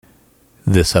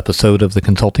This episode of the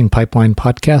Consulting Pipeline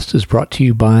podcast is brought to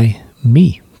you by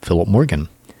me, Philip Morgan.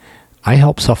 I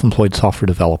help self-employed software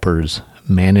developers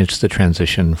manage the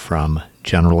transition from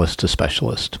generalist to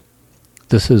specialist.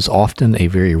 This is often a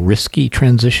very risky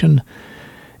transition.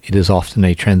 It is often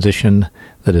a transition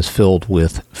that is filled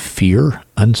with fear,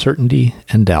 uncertainty,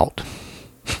 and doubt.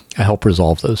 I help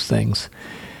resolve those things.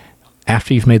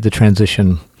 After you've made the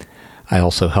transition, I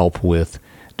also help with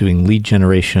doing lead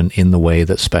generation in the way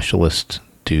that specialists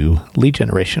do lead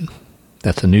generation.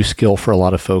 That's a new skill for a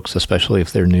lot of folks, especially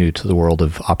if they're new to the world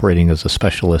of operating as a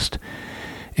specialist.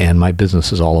 And my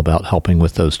business is all about helping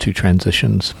with those two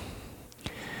transitions.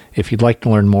 If you'd like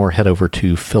to learn more, head over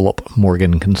to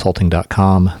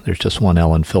philipmorganconsulting.com. There's just one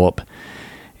L in Philip.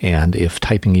 And if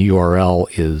typing a URL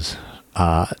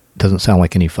doesn't sound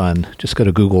like any fun, just go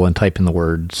to Google and type in the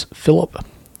words Philip,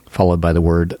 followed by the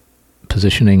word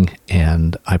positioning,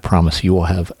 and I promise you will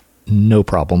have no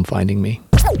problem finding me.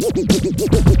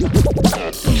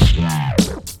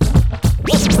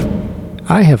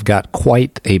 I have got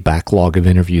quite a backlog of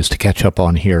interviews to catch up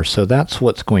on here, so that's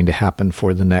what's going to happen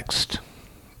for the next,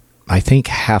 I think,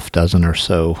 half dozen or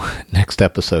so next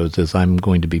episodes, is I'm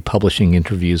going to be publishing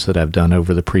interviews that I've done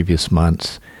over the previous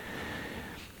months.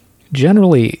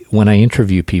 Generally, when I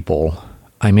interview people,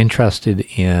 I'm interested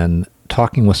in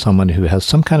talking with someone who has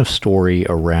some kind of story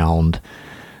around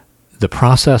the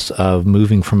process of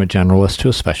moving from a generalist to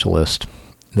a specialist.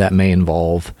 That may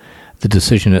involve the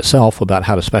decision itself about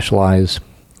how to specialize.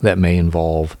 That may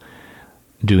involve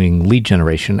doing lead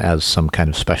generation as some kind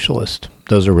of specialist.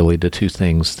 Those are really the two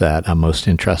things that I'm most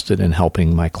interested in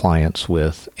helping my clients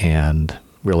with, and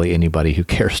really anybody who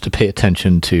cares to pay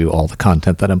attention to all the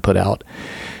content that I'm put out.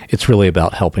 It's really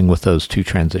about helping with those two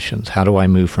transitions. How do I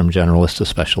move from generalist to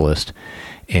specialist?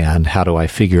 And how do I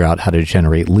figure out how to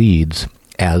generate leads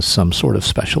as some sort of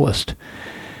specialist?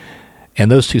 And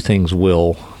those two things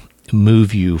will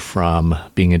move you from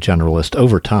being a generalist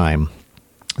over time.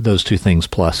 Those two things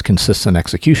plus consistent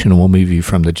execution will move you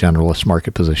from the generalist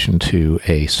market position to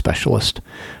a specialist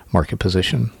market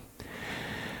position.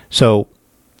 So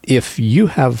if you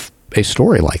have a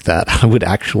story like that, I would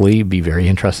actually be very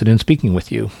interested in speaking with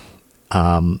you.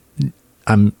 I'm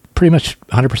pretty much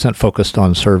 100% focused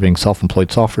on serving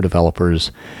self-employed software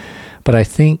developers, but I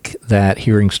think that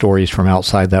hearing stories from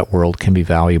outside that world can be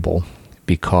valuable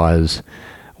because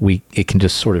it can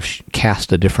just sort of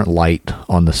cast a different light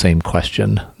on the same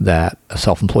question that a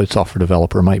self-employed software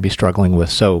developer might be struggling with.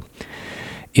 So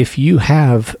if you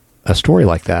have a story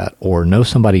like that, or know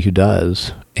somebody who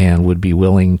does and would be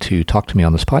willing to talk to me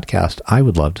on this podcast, I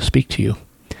would love to speak to you.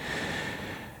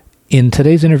 In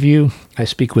today's interview, I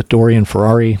speak with Dorian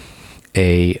Ferrari,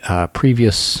 a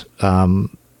previous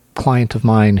client of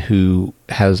mine who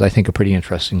has, I think, a pretty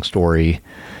interesting story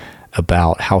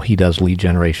about how he does lead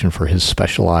generation for his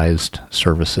specialized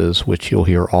services, which you'll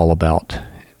hear all about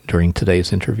during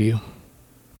today's interview.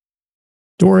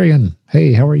 Dorian,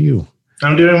 hey, how are you?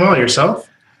 I'm doing well. Yourself?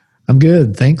 I'm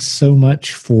good. Thanks so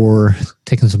much for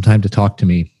taking some time to talk to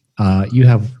me. You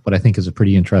have what I think is a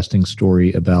pretty interesting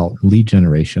story about lead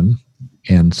generation.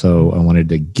 And so I wanted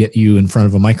to get you in front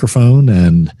of a microphone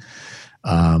and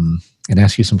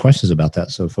ask you some questions about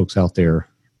that so folks out there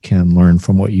can learn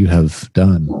from what you have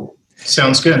done.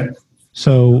 Sounds good.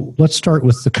 So let's start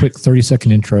with the quick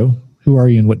 30-second intro. Who are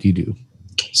you and what do you do?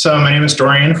 So my name is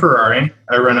Dorian Ferrari.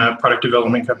 I run a product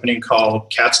development company called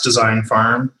Cat's Design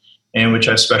Farm, in which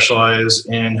I specialize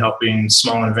in helping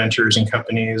small inventors and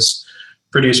companies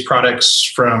produce products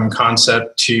from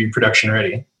concept to production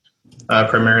ready,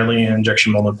 primarily in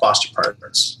injection molded plastic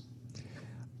parts.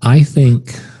 I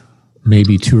think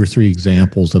maybe 2 or 3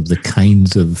 examples of the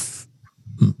kinds of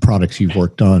products you've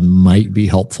worked on might be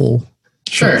helpful.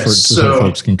 Sure. So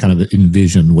folks can kind of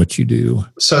envision what you do.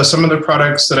 So some of the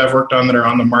products that I've worked on that are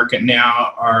on the market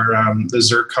now are the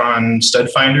Zircon stud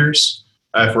finders.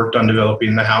 I've worked on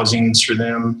developing the housings for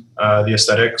them, the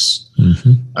aesthetics.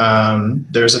 Mm-hmm.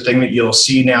 There's a thing that you'll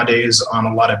see nowadays on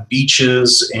a lot of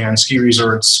beaches and ski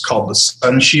resorts called the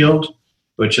Sun Shield,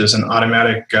 which is an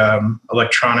automatic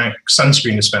electronic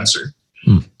sunscreen dispenser.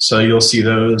 Mm. So you'll see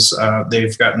those.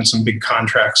 They've gotten some big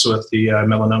contracts with the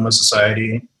Melanoma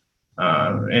Society.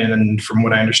 And from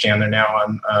what I understand, they're now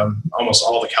on almost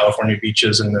all the California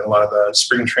beaches and a lot of the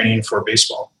spring training for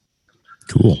baseball.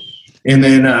 Cool. And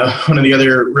then one of the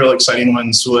other real exciting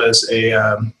ones was a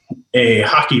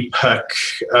hockey puck,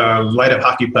 light-up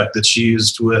hockey puck that's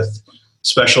used with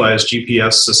specialized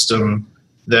GPS system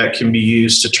that can be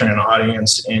used to turn an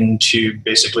audience into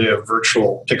basically a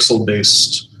virtual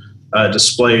pixel-based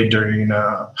display during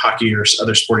hockey or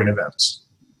other sporting events.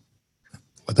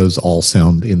 those all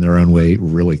sound in their own way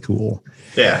really cool.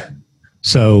 Yeah.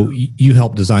 So you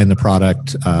help design the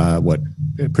product,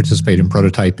 participate in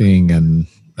prototyping and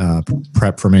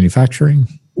prep for manufacturing?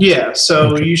 Yeah.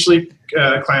 So usually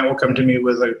a client will come to me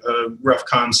with a rough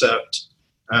concept.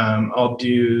 I'll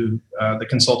do the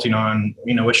consulting on,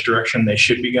 which direction they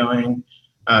should be going,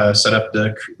 set up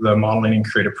the modeling and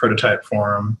create a prototype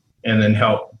for them, and then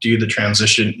help do the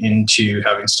transition into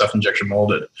having stuff injection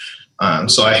molded.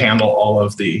 So I handle all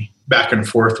of the back and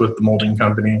forth with the molding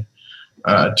company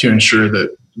to ensure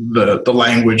that the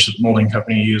language that the molding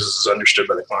company uses is understood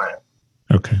by the client.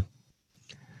 Okay.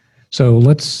 So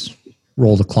let's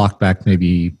roll the clock back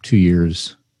maybe 2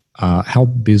 years. How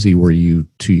busy were you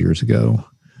 2 years ago?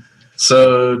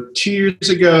 So 2 years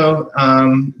ago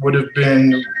would have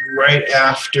been right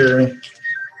after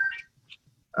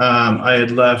I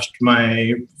had left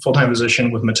my full-time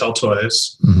position with Mattel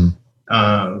Toys.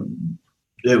 Mm-hmm.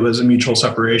 It was a mutual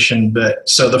separation, but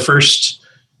so the first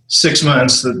 6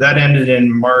 months that ended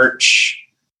in March.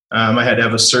 I had to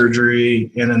have a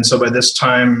surgery, and then so by this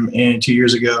time, 2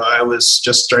 years ago, I was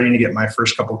just starting to get my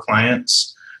first couple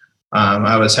clients.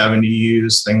 I was having to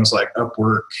use things like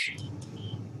Upwork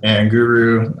and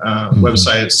Guru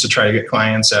websites to try to get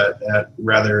clients at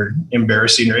rather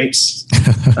embarrassing rates.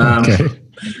 Okay.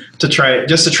 to try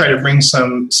to bring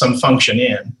some function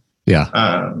in.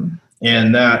 Yeah.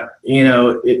 And that,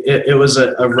 it was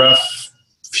a rough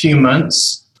few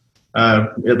months,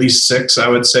 at least 6, I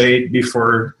would say,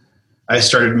 before I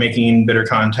started making better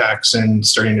contacts and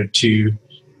starting to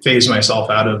phase myself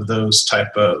out of those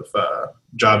type of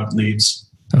job leads.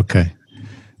 Okay.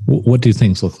 What do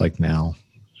things look like now?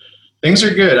 Things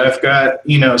are good. I've got,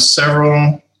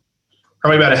 several,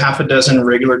 probably about a half a dozen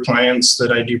regular clients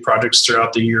that I do projects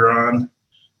throughout the year on.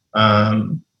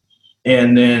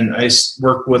 And then I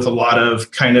work with a lot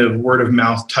of kind of word of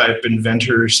mouth type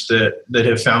inventors that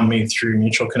have found me through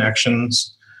mutual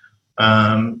connections.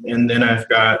 And then I've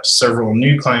got several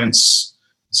new clients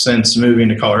since moving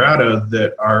to Colorado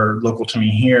that are local to me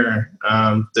here,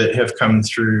 that have come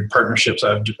through partnerships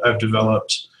I've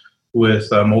developed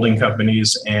with molding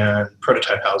companies and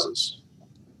prototype houses.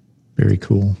 Very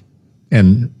cool.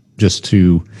 And just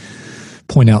to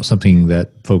point out something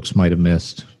that folks might have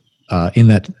missed, in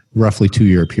that roughly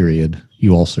 2-year period,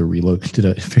 you also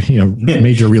relocated,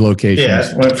 major relocations.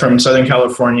 Yeah, went from Southern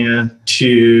California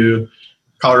to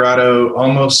Colorado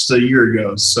almost a year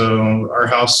ago. So our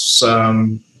house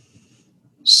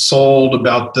sold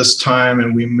about this time,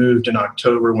 and we moved in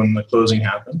October when the closing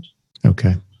happened.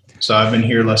 Okay. So I've been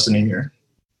here less than a year.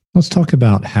 Let's talk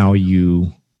about how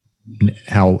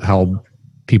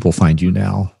people find you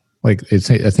now. I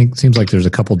think it seems like there's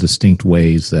a couple distinct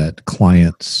ways that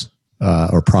clients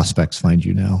or prospects find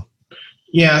you now.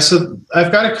 Yeah, so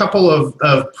I've got a couple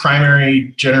of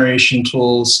primary generation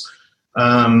tools.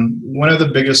 One of the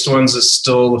biggest ones is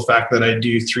still the fact that I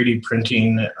do 3D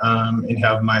printing and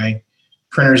have my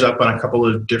printers up on a couple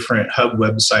of different hub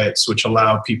websites, which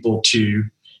allow people to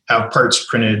have parts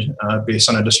printed based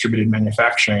on a distributed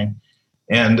manufacturing.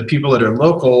 And the people that are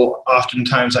local,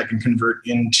 oftentimes I can convert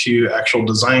into actual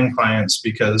design clients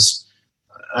because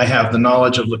I have the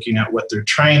knowledge of looking at what they're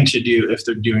trying to do if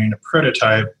they're doing a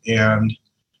prototype and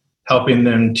helping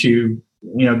them to,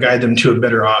 guide them to a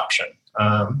better option.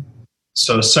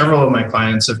 So several of my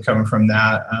clients have come from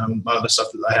that. A lot of the stuff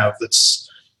that I have that's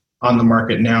on the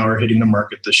market now or hitting the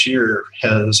market this year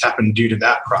has happened due to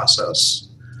that process.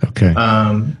 Okay.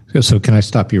 So can I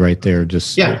stop you right there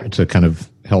just to kind of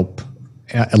help?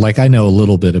 Like I know a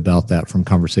little bit about that from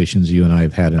conversations you and I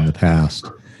have had in the past.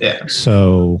 Yeah.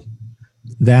 So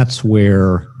that's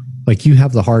where, like, you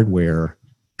have the hardware,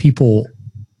 people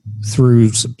through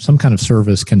some kind of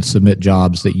service can submit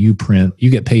jobs that you print.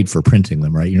 You get paid for printing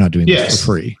them, right? You're not doing this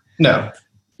for free. No.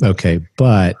 Okay.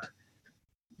 But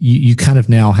you kind of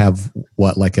now have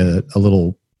like a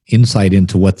little insight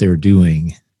into what they're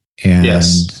doing. And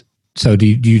so do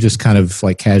you just kind of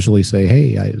like casually say,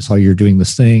 hey, I saw you're doing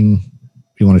this thing.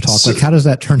 You want to talk? Like, how does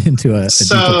that turn into a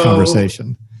deeper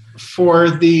conversation?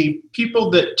 For the people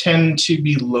that tend to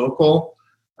be local,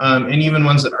 and even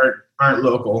ones that aren't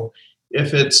local,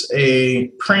 if it's a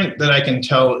print that I can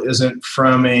tell isn't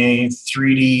from a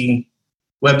 3D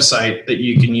website that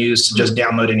you can use to just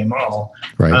download any model,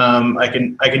 right. I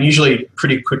can usually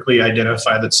pretty quickly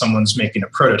identify that someone's making a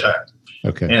prototype.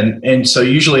 Okay. And so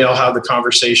usually I'll have the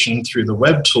conversation through the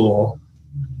web tool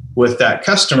with that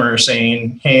customer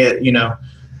saying, hey,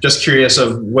 just curious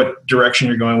of what direction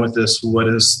you're going with this. What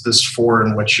is this for,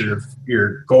 and what's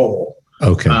your goal?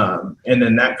 Okay. And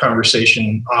then that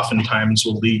conversation oftentimes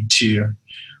will lead to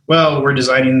well, we're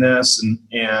designing this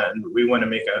and we want to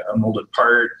make a molded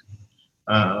part.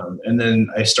 And then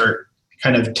I start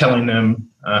kind of telling them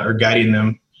or guiding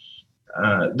them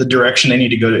the direction they need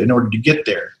to go in order to get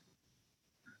there.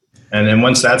 And then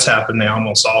once that's happened, they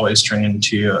almost always turn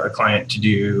into a client to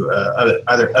do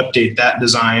either update that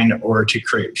design or to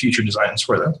create future designs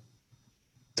for them.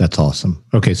 That's awesome.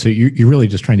 Okay, so you're really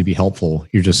just trying to be helpful.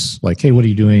 You're just like, hey, what are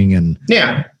you doing? And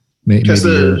yeah, because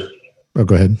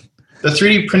go ahead. The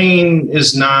 3D printing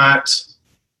is not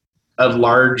a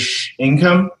large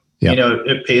income. Yep.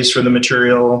 It pays for the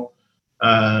material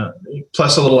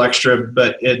plus a little extra,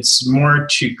 but it's more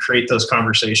to create those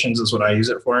conversations is what I use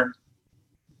it for.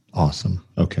 Awesome.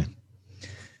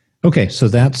 Okay, so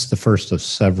that's the first of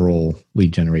several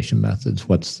lead generation methods.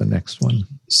 What's the next one?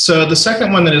 So the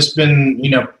second one that has been,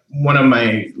 one of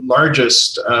my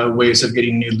largest ways of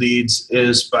getting new leads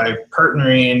is by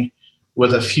partnering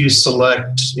with a few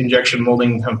select injection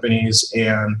molding companies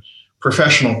and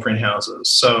professional print houses.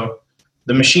 So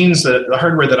the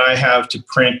hardware that I have to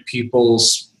print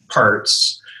people's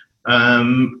parts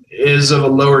is of a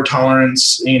lower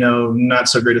tolerance, not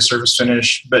so great a surface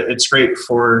finish, but it's great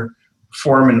for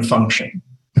form and function.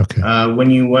 Okay. When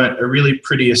you want a really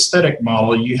pretty aesthetic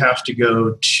model, you have to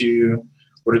go to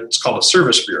what it's called a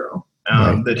service bureau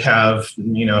right. that have,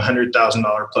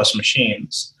 $100,000 plus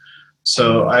machines.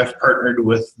 So I've partnered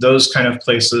with those kind of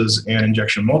places and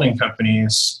injection molding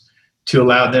companies to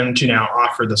allow them to now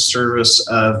offer the service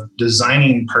of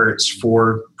designing parts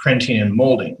for printing and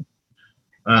molding.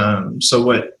 So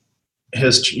what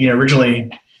has,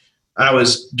 originally I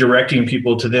was directing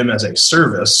people to them as a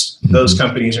service. Mm-hmm. Those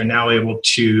companies are now able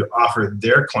to offer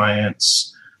their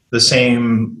clients the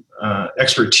same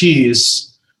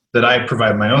expertise that I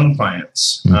provide my own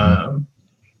clients. Mm-hmm.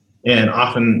 And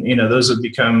often, those have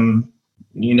become,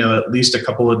 at least a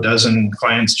couple of dozen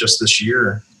clients just this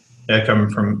year that come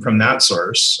from that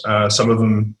source. Some of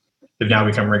them have now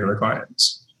become regular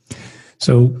clients.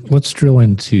 So let's drill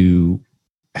into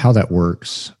how that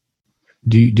works.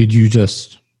 Did you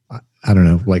just, I don't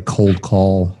know, like cold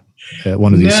call at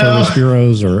one of these service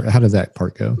bureaus, or how did that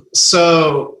part go?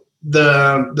 So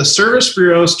the service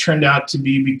bureaus turned out to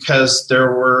be because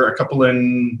there were a couple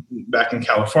back in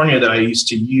California that I used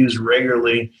to use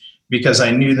regularly because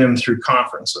I knew them through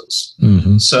conferences.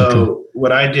 Mm-hmm. So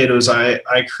what I did was I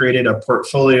created a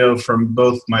portfolio from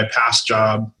both my past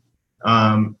job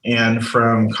and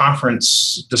from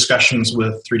conference discussions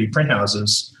with 3D print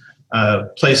houses,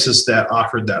 places that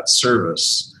offered that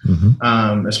service.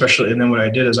 Mm-hmm. Especially, and then what I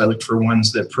did is I looked for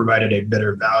ones that provided a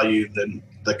better value than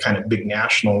the kind of big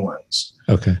national ones.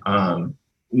 Okay.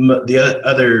 The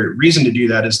other reason to do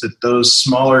that is that those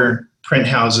smaller print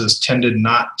houses tended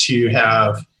not to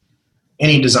have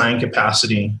any design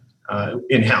capacity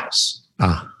in-house.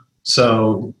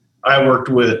 So I worked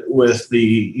with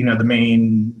the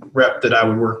main rep that I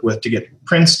would work with to get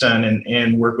prints done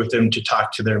and work with them to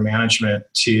talk to their management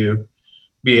to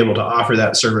be able to offer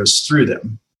that service through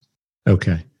them.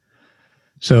 Okay.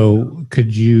 So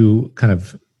could you kind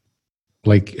of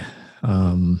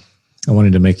I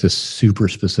wanted to make this super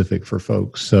specific for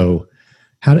folks. So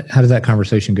how did that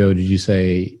conversation go? Did you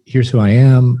say, here's who I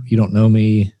am, you don't know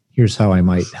me, here's how I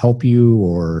might help you,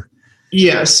 or?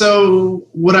 Yeah. So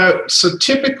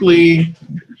typically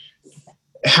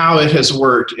how it has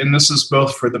worked, and this is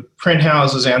both for the print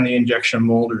houses and the injection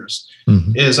molders,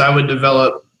 mm-hmm. is I would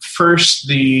develop first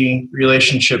the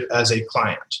relationship as a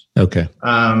client. Okay.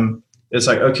 It's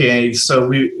like, okay,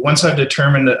 so once I've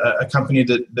determined a company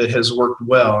that has worked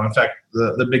well, in fact,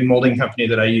 the big molding company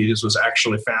that I use was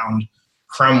actually found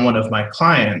from one of my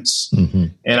clients, mm-hmm.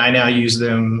 and I now use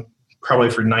them probably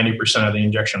for 90% of the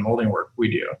injection molding work we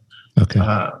do. Okay.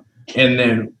 And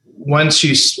then once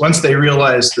they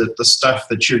realize that the stuff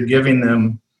that you're giving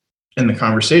them and the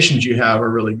conversations you have are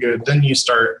really good, then you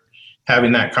start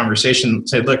having that conversation.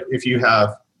 Say, look, if you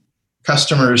have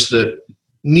customers that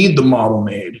need the model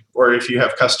made, or if you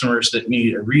have customers that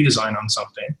need a redesign on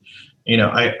something,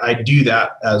 I do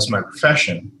that as my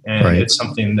profession, and right. It's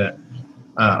something that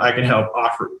I can help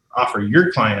offer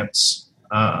your clients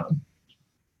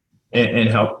and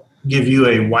help give you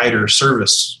a wider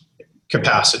service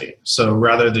capacity. So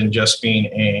rather than just being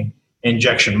a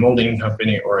injection molding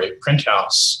company or a print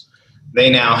house, they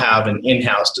now have an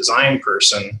in-house design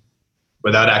person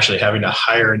without actually having to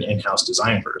hire an in-house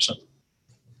design person.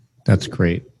 That's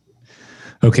great.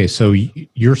 Okay, so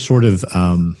you're sort of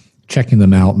checking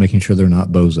them out, making sure they're not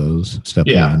bozos. Step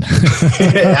one.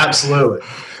 Absolutely.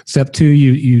 Step two,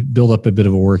 you build up a bit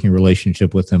of a working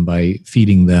relationship with them by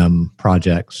feeding them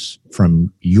projects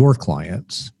from your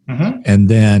clients. Mm-hmm. And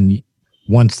then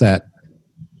once that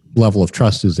level of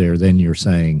trust is there, then you're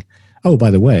saying, oh,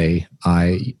 by the way,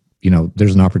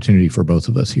 there's an opportunity for both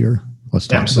of us here. Let's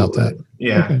talk about that.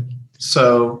 Yeah. Okay.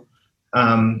 So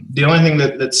the only thing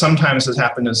that sometimes has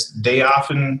happened is they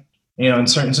often, in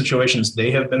certain situations,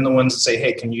 they have been the ones that say,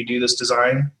 hey, can you do this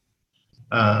design?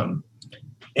 And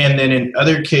then in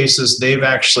other cases, they've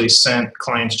actually sent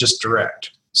clients just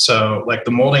direct. So like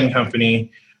the molding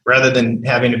company, rather than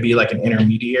having to be like an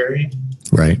intermediary,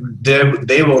 right?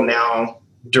 They will now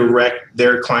direct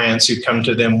their clients who come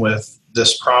to them with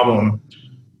this problem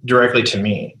directly to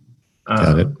me.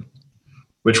 Got it.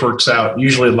 Which works out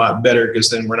usually a lot better because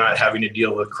then we're not having to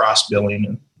deal with cross billing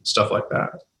and stuff like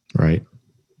that. Right.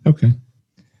 Okay.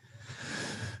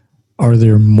 Are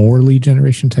there more lead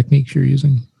generation techniques you're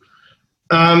using?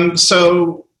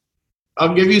 So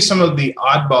I'll give you some of the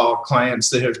oddball clients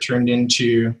that have turned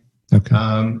into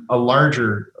a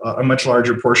much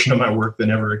larger portion of my work than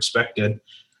ever expected.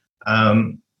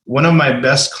 One of my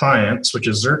best clients, which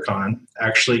is Zircon,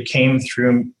 actually came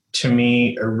through to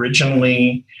me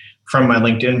originally from my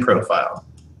LinkedIn profile.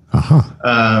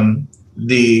 And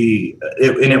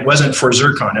it wasn't for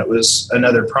Zircon, it was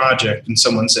another project. And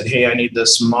someone said, hey, I need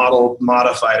this model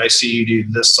modified. I see you do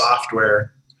this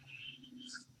software.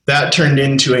 That turned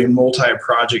into a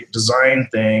multi-project design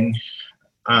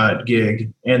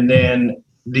gig. And then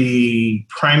the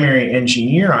primary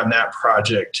engineer on that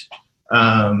project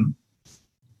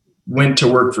went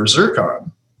to work for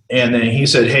Zircon. And then he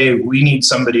said, hey, we need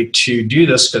somebody to do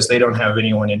this because they don't have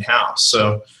anyone in-house.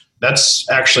 So that's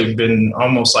actually been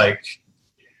almost like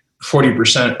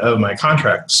 40% of my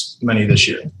contracts money this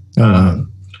year.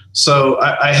 So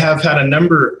I have had a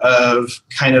number of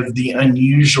kind of the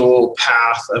unusual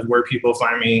path of where people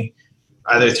find me,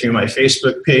 either through my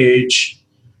Facebook page,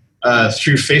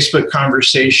 through Facebook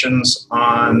conversations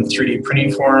on 3D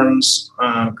printing forums,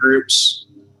 groups,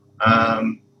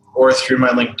 or through my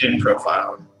LinkedIn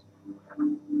profile.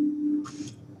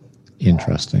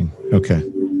 Interesting. Okay.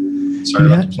 Sorry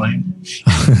about the plane.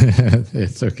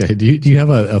 It's okay. Do you have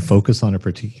a focus on a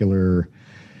particular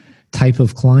type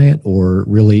of client, or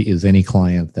really is any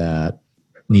client that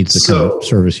needs the kind of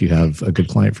service you have a good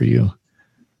client for you?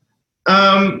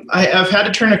 I've had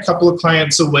to turn a couple of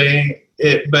clients away,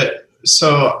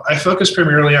 so I focus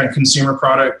primarily on consumer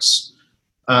products,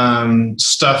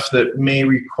 stuff that may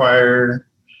require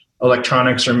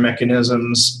electronics or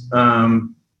mechanisms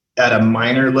at a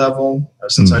minor level,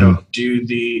 since I don't do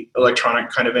the electronic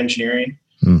kind of engineering.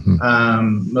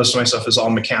 Most of my stuff is all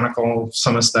mechanical,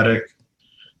 some aesthetic.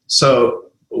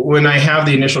 So when I have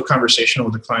the initial conversation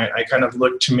with the client, I kind of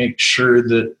look to make sure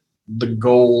that the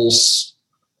goals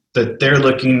that they're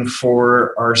looking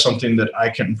for are something that I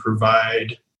can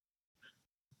provide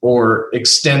or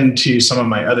extend to some of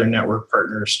my other network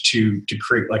partners to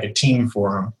create like a team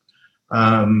for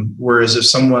them. Whereas if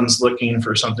someone's looking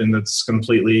for something that's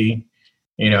completely,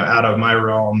 out of my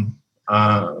realm,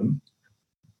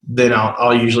 then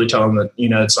I'll usually tell them that,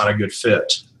 it's not a good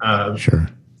fit. Sure.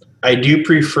 I do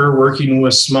prefer working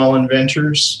with small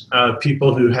inventors,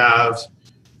 people who have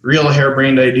real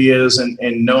harebrained ideas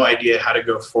and no idea how to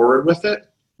go forward with it.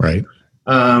 Right.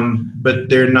 But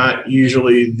they're not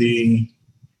usually the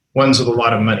ones with a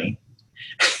lot of money.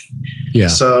 Yeah.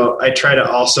 So I try to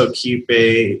also keep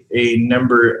a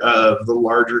number of the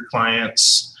larger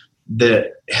clients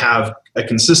that have a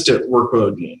consistent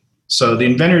workload need. So the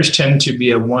inventors tend to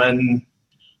be a one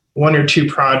or two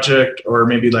project, or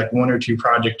maybe like one or two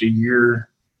project a year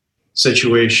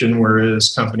situation,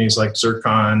 whereas companies like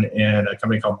Zircon and a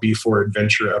company called B4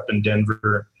 Adventure up in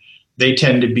Denver, they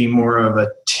tend to be more of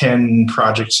a 10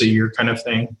 projects a year kind of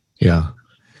thing. Yeah.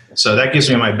 So that gives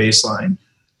me my baseline.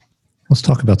 Let's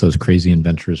talk about those crazy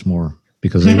inventors more,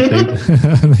 because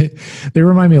they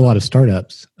remind me a lot of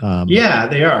startups. Yeah,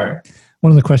 they are.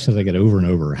 One of the questions I get over and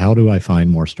over, how do I find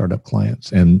more startup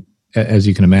clients? And as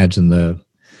you can imagine, the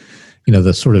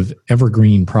sort of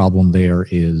evergreen problem there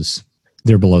is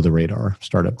they're below the radar,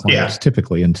 startup clients,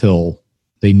 typically, until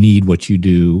they need what you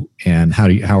do. And how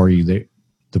are you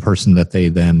the person that they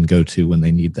then go to when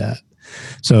they need that?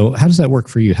 So how does that work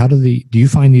for you? Do you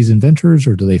find these inventors,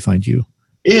 or do they find you?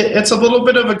 It's a little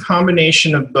bit of a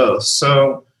combination of both.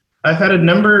 So I've had a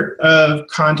number of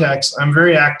contacts. I'm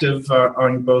very active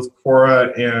on both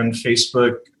Quora and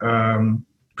Facebook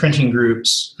printing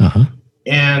groups.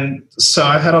 And so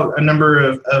I've had a number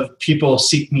of people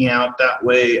seek me out that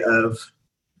way of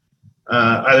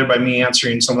either by me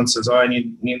answering, someone says, oh, I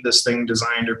need this thing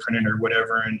designed or printed or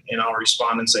whatever. And I'll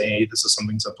respond and say, hey, this is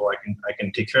something simple. I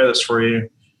can take care of this for you.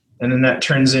 And then that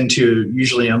turns into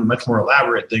usually a much more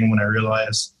elaborate thing when I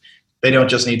realize they don't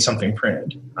just need something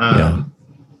printed.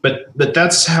 But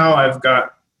that's how I've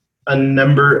got a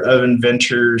number of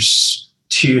inventors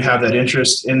to have that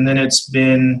interest. And then it's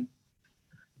been,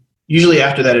 usually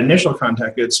after that initial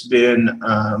contact, it's been,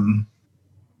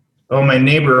 my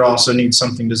neighbor also needs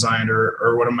something designed,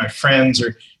 or one of my friends,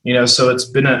 or, so it's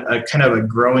been a kind of a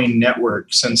growing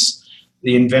network, since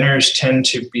the inventors tend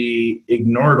to be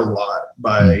ignored a lot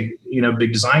by,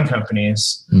 big design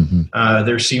companies. Mm-hmm.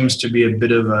 There seems to be a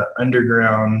bit of an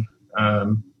underground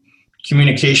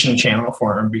communication channel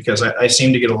for them, because I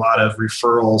seem to get a lot of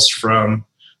referrals from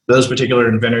those particular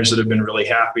inventors that have been really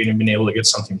happy and have been able to get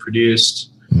something produced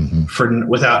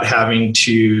without having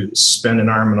to spend an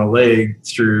arm and a leg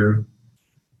through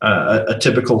a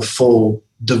typical full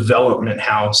development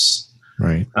house.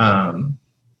 Right.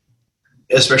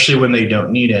 Especially when they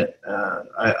don't need it.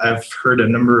 I've heard a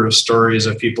number of stories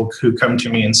of people who come to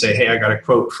me and say, hey, I got a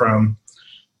quote from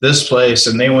this place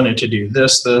and they wanted to do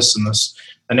this, and this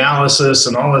analysis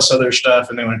and all this other stuff,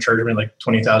 and they want to charge me like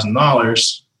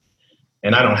 $20,000,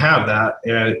 and I don't have that.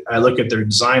 And I look at their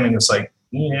design and it's like,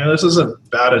 this is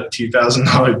about a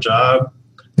 $2,000 job,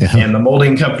 and the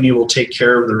molding company will take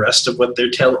care of the rest of what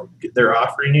they're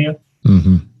offering you.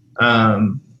 Mm-hmm.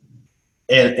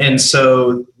 And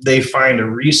so they find a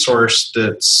resource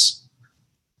that's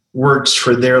works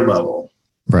for their level.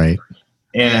 Right.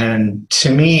 And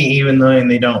to me, even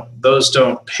though those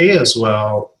don't pay as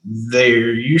well,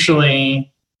 they're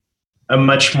usually a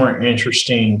much more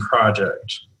interesting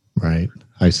project. Right.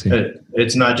 I see.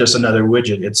 It's not just another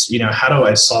widget. It's, how do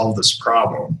I solve this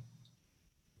problem?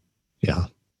 Yeah.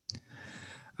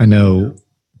 I know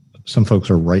some folks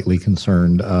are rightly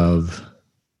concerned of,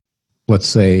 let's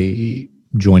say,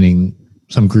 joining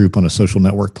some group on a social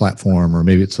network platform, or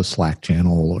maybe it's a Slack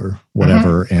channel or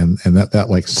whatever, and that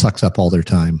like sucks up all their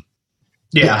time.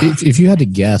 Yeah. If you had to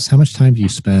guess, how much time do you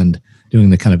spend doing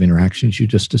the kind of interactions you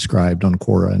just described on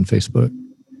Quora and Facebook?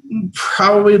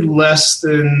 Probably less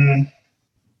than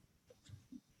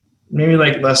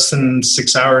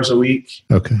 6 hours a week.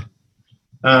 Okay.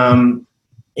 And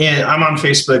I'm on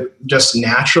Facebook just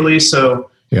naturally. So,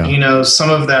 some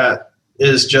of that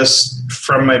is just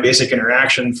from my basic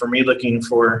interaction, for me looking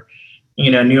for,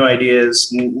 new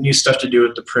ideas, new stuff to do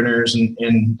with the printers and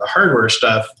the hardware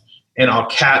stuff. And I'll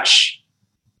catch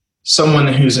someone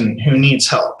who needs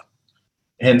help.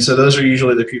 And so those are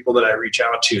usually the people that I reach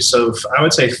out to. So I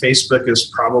would say Facebook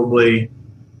is probably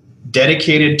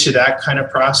dedicated to that kind of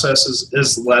process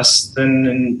is less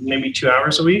than maybe 2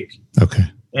 hours a week. Okay.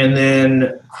 And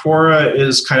then Quora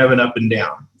is kind of an up and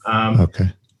down.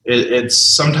 Okay. It's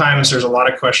sometimes there's a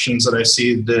lot of questions that I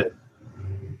see that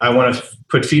I want to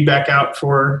put feedback out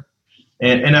for.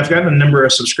 And I've gotten a number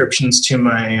of subscriptions to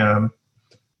my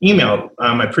email,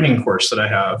 my printing course that I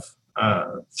have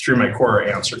through my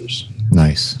Quora answers.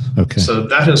 Nice. Okay. So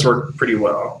that has worked pretty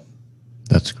well.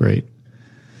 That's great.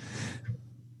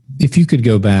 If you could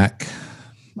go back,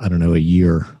 I don't know, a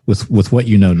year with what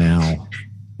you know now,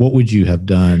 what would you have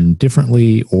done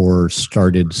differently, or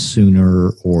started sooner,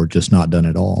 or just not done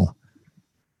at all?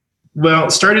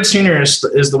 Well, started sooner is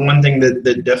the one thing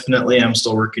that definitely I'm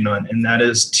still working on, and that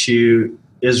is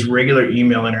regular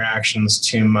email interactions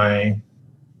to my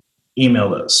email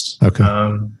list. Okay.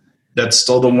 That's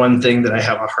still the one thing that I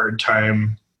have a hard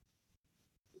time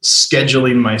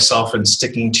scheduling myself and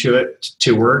sticking to it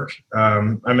to work.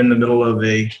 I'm in the middle of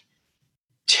a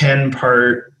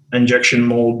 10-part injection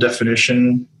mold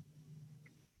definition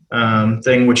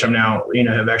thing, which I'm now,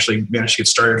 have actually managed to get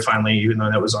started finally, even though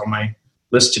that was on my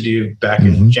list to do back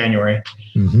in January.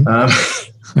 So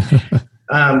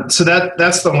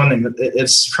that's the one thing.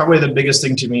 It's probably the biggest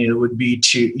thing to me. It would be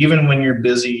to, even when you're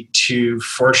busy, to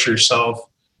force yourself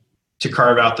to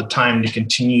carve out the time to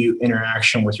continue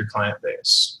interaction with your client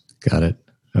base. Got it.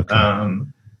 Okay.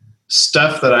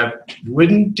 Stuff that I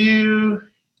wouldn't do,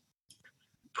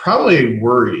 probably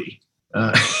worry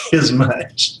as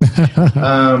much.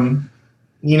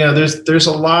 There's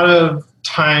a lot of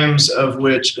times of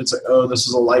which it's like, oh, this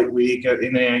is a light week,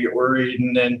 and then I get worried,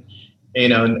 and then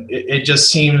it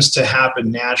just seems to happen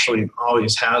naturally, and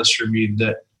always has for me,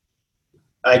 that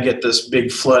I get this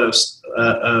big flood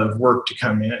of work to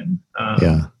come in.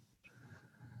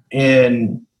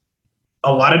 And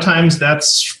a lot of times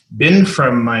that's been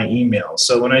from my email.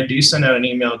 So when I do send out an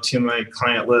email to my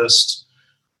client list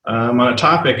on a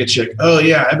topic, it's like, oh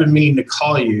yeah, I've been meaning to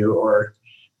call you, or,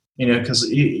 because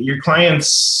your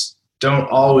clients don't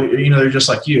always, they're just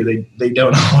like you. They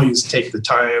don't always take the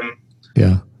time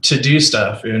to do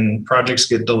stuff, and projects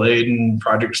get delayed and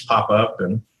projects pop up,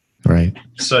 and right.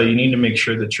 So you need to make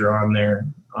sure that you're on their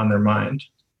mind.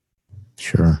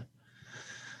 Sure.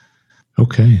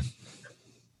 Okay.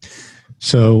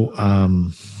 So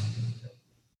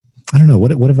I don't know.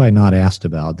 What have I not asked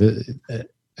about?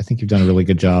 I think you've done a really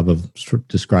good job of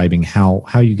describing how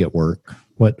you get work.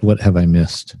 What have I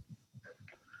missed?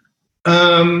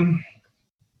 I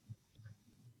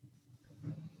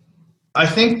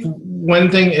think one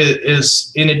thing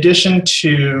is in addition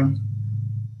to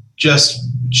just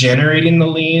generating the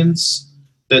leads,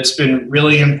 that's been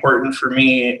really important for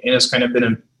me, and it's kind of been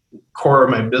a core of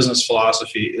my business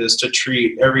philosophy, is to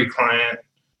treat every client,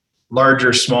 large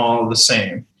or small, the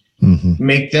same. Mm-hmm.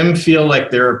 Make them feel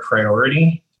like they're a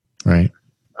priority. Right.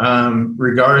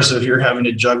 Regardless if you're having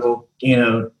to juggle,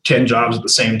 10 jobs at the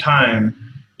same time,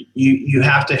 you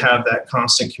have to have that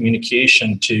constant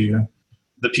communication to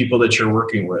the people that you're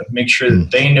working with. Make sure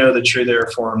that they know that you're there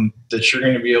for them, that you're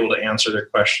going to be able to answer their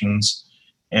questions,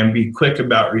 and be quick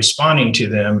about responding to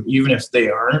them, even if they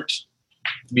aren't,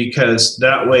 because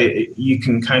that way you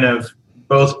can kind of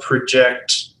both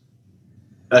project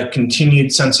a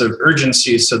continued sense of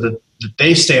urgency so that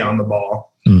they stay on the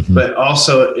ball, but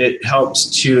also it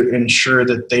helps to ensure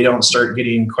that they don't start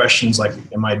getting questions like,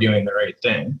 am I doing the right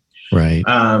thing? Right.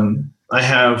 I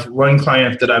have one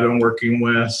client that I've been working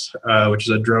with, which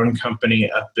is a drone company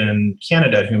up in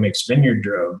Canada who makes vineyard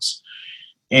drones.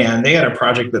 And they had a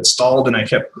project that stalled, and I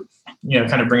kept,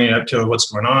 kind of bringing it up to what's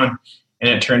going on. And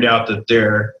it turned out that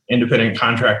their independent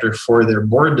contractor for their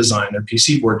board design, their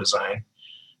PC board design,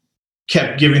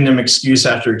 kept giving them excuse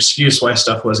after excuse why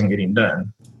stuff wasn't getting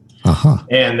done.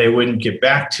 And they wouldn't get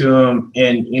back to them.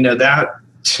 And, that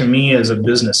to me is a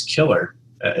business killer.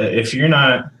 If you're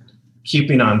not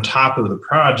keeping on top of the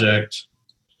project,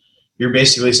 you're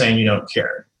basically saying you don't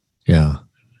care. Yeah.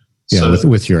 Yeah. So,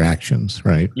 with your actions,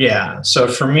 right? Yeah. So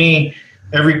for me,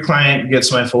 every client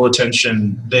gets my full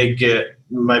attention. They get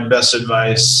my best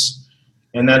advice.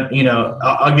 And that,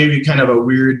 I'll give you kind of a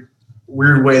weird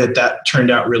way that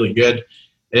turned out really good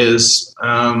is,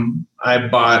 I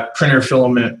bought printer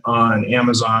filament on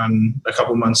Amazon a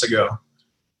couple months ago,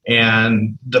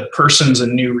 and the person's a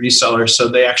new reseller. So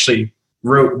they actually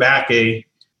wrote back a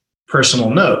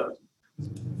personal note.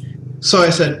 So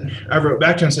I wrote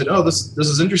back to him and said, oh, this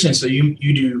is interesting. So you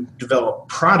do develop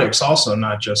products also,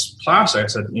 not just plastic. I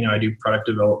said, I do product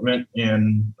development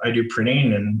and I do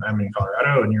printing, and I'm in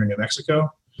Colorado and you're in New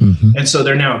Mexico. And so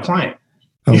they're now a client.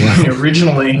 Oh, wow.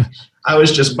 Originally, I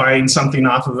was just buying something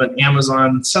off of an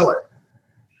Amazon seller.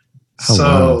 Oh,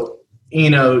 so,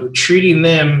 wow. Treating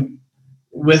them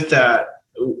with that,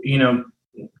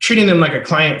 treating them like a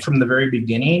client from the very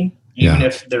beginning, even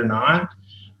if they're not,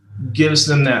 gives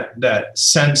them that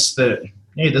sense that,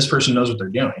 hey, this person knows what they're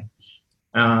doing.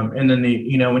 And then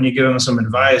when you give them some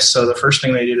advice, so the first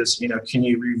thing they did is, can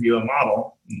you review a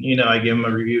model? I give them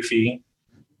a review fee,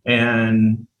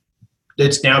 and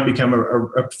it's now become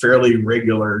a fairly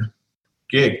regular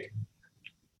gig.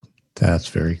 That's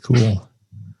very cool.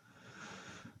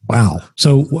 Wow.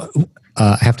 So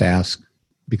I have to ask,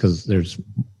 because there's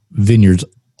vineyards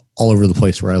all over the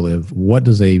place where I live, what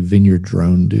does a vineyard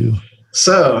drone do?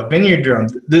 So vineyard drone,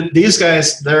 these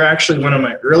guys, they're actually one of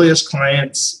my earliest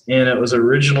clients, and it was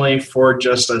originally for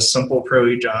just a simple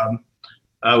Pro job,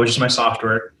 which is my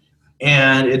software.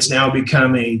 And it's now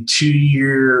become a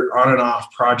 2-year on and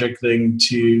off project thing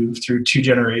through 2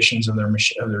 generations of their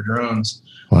drones.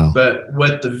 Wow. But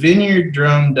what the vineyard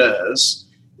drone does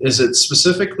is it's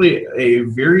specifically a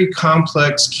very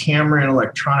complex camera and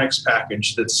electronics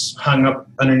package that's hung up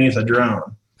underneath a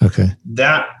drone. Okay.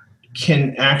 That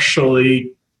can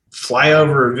actually fly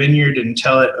over a vineyard and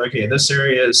tell it, okay, this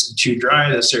area is too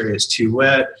dry, this area is too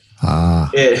wet.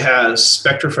 It has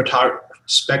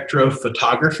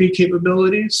spectrophotography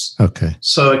capabilities. Okay.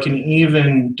 So it can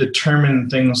even determine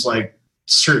things like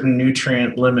certain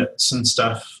nutrient limits and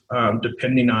stuff,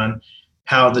 depending on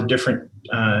how the different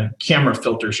camera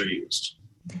filters are used.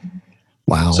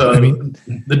 Wow. So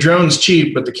the drone's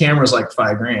cheap, but the camera's like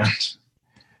 $5,000.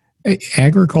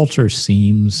 Agriculture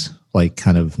seems like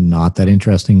kind of not that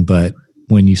interesting, but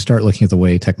when you start looking at the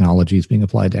way technology is being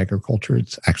applied to agriculture,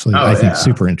 it's actually, I think,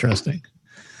 super interesting.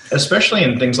 Especially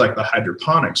in things like the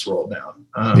hydroponics world now.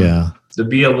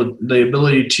 The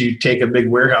ability to take a big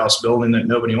warehouse building that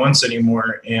nobody wants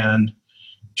anymore and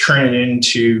turn it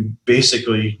into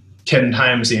basically 10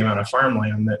 times the amount of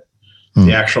farmland that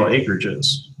the actual acreage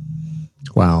is.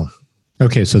 Wow.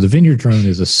 Okay, so the vineyard drone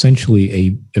is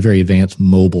essentially a very advanced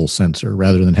mobile sensor.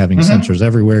 Rather than having sensors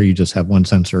everywhere, you just have one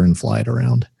sensor and fly it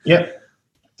around. Yep.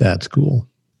 That's cool.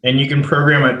 And you can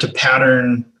program it to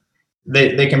pattern.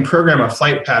 They can program a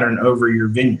flight pattern over your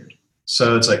vineyard.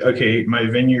 So it's like, okay, my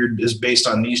vineyard is based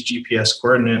on these GPS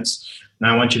coordinates, and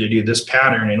I want you to do this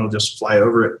pattern, and it'll just fly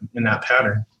over it in that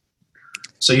pattern.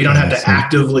 So you don't have to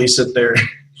actively sit there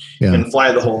and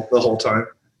fly the whole time.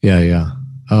 Yeah, yeah.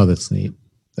 Oh, that's neat.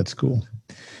 That's cool.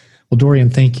 Well, Dorian,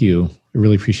 thank you. I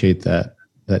really appreciate that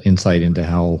insight into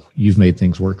how you've made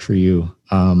things work for you.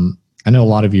 I know a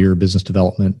lot of your business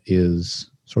development is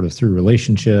sort of through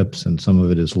relationships, and some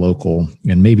of it is local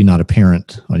and maybe not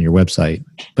apparent on your website.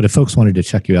 But if folks wanted to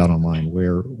check you out online,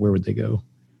 where would they go?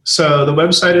 So the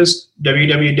website is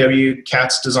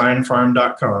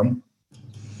www.catzdesignfarm.com.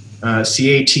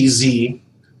 CATZ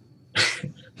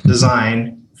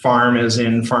design, farm as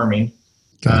in farming.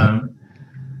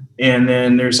 And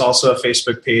then there's also a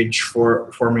Facebook page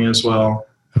for me as well.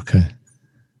 Okay.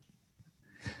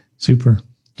 Super.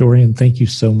 Dorian, thank you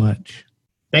so much.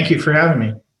 Thank you for having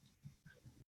me.